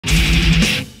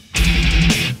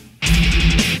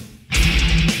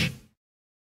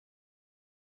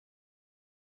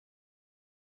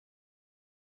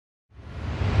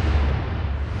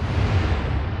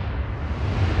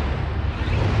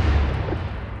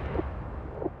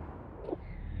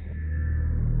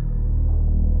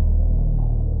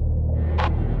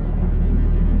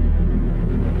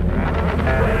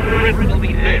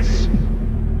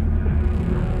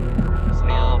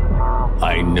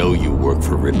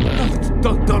Riddler.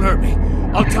 Don't hurt me.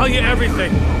 I'll tell you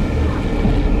everything.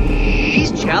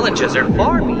 These challenges are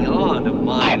far beyond a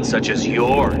mind such as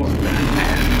yours,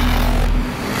 Batman.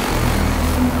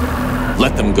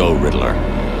 Let them go, Riddler.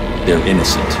 They're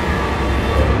innocent.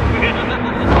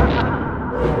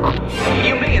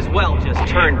 You may as well just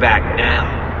turn back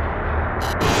now.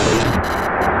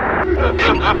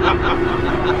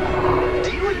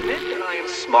 Do you admit that I am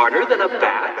smarter than a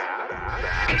bat?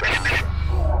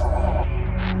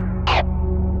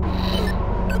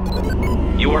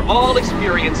 You are all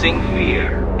experiencing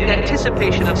fear in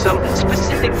anticipation of some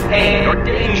specific pain or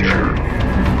danger.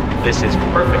 This is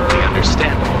perfectly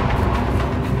understandable.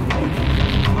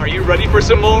 Are you ready for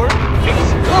some more?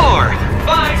 Explore!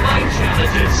 Find my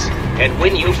challenges! And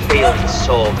when you fail to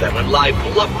solve them and lie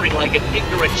blubbering like an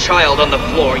ignorant child on the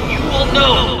floor, you will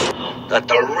know that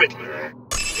the Riddler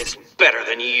is better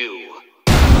than you.